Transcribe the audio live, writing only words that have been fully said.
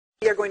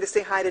We are going to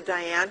say hi to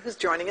Diane, who's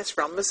joining us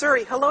from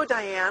Missouri. Hello,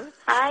 Diane.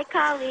 Hi,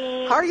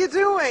 Colleen. How are you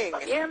doing?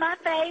 You're my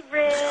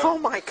favorite. Oh,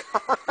 my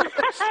gosh.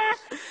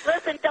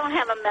 Listen, don't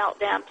have a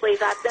meltdown, please.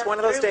 I've been One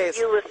of those through days.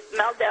 you with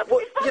meltdown. Well,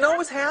 you know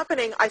what's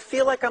happening? I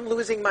feel like I'm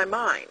losing my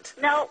mind.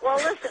 No, well,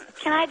 listen,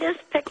 can I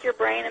just pick your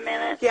brain a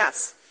minute?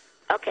 Yes.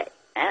 Okay,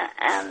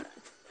 and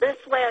this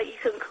way you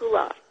can cool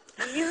off.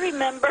 Do you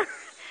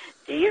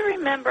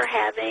remember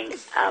having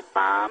a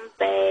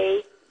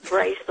Bombay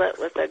bracelet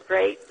with a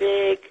great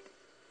big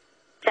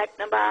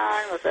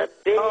Technobond with a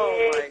big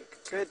my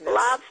goodness.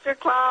 lobster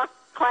claw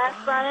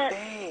clasp on it?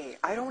 Bombay.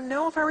 I don't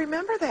know if I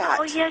remember that.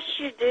 Oh, yes,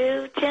 you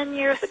do. 10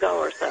 years ago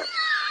or so. I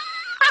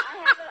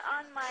have it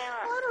on my arm.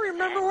 I don't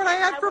remember what I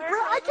had for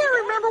breakfast. I can't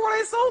remember what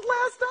I sold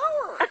last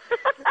hour.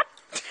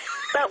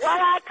 But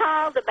what I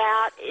called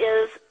about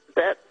is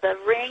the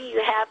ring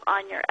you have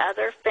on your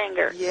other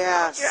finger.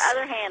 Yes. Hold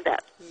your other hand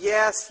up.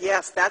 Yes.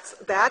 That's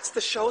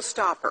the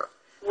showstopper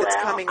that's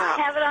coming up.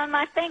 I have it on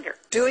my finger.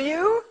 Do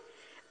you?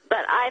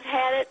 But I've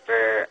had it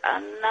for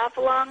an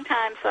awful long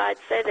time, so I'd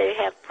say they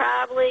have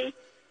probably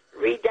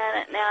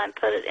redone it now and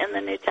put it in the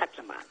new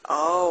Technobond.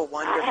 Oh,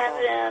 wonderful. I have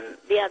it in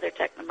the other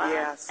Technobond,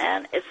 yes.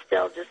 And it's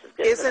still just as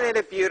good. Isn't it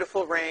a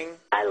beautiful ring?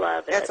 I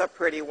love it. It's a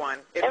pretty one.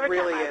 It Every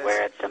really time I is.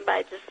 wear it,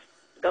 somebody just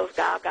goes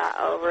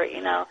gaga over it,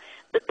 you know.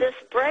 But this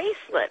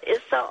bracelet is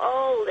so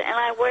old, and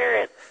I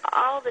wear it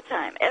all the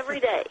time,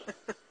 every day.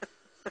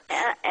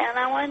 and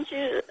I wanted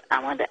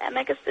to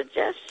make a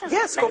suggestion.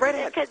 Yes, go right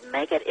ahead. They could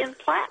make it in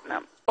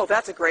platinum. Oh,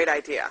 that's a great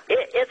idea.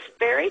 It's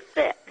very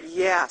thick.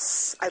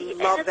 Yes, I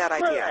love that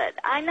good. idea.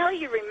 I know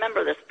you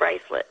remember this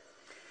bracelet.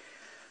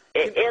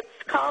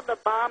 It's called the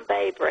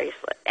Bombay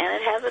bracelet, and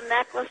it has a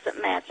necklace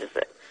that matches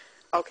it.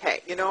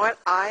 Okay, you know what?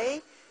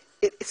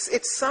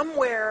 It's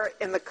somewhere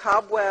in the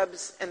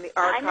cobwebs and the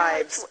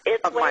archives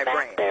of my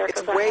brain.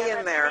 It's way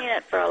in there.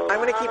 I'm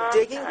going to keep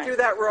digging through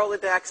that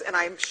Rolodex, and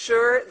I'm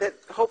sure that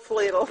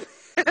hopefully it'll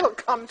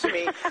come to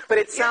me. But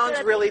it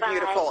sounds really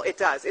beautiful. It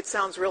does. It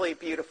sounds really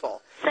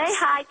beautiful. Say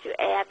hi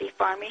to Abby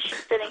for me. She's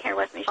sitting here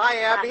with me. Hi,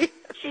 Abby.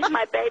 She's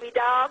my baby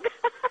dog.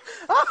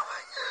 Oh,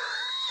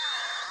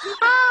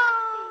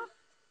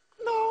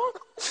 no.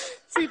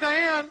 See,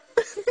 Diane,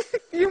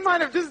 you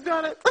might have just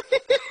done it.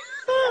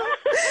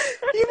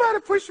 You might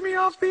have pushed me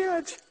off the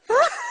edge.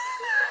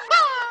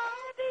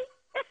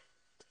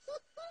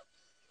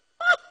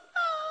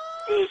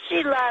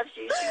 She loves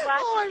you. She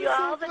watches you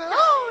all the time.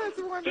 Oh, that's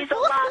wonderful. She's a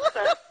lot of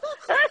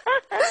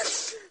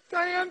fun.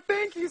 Diane,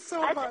 thank you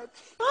so much.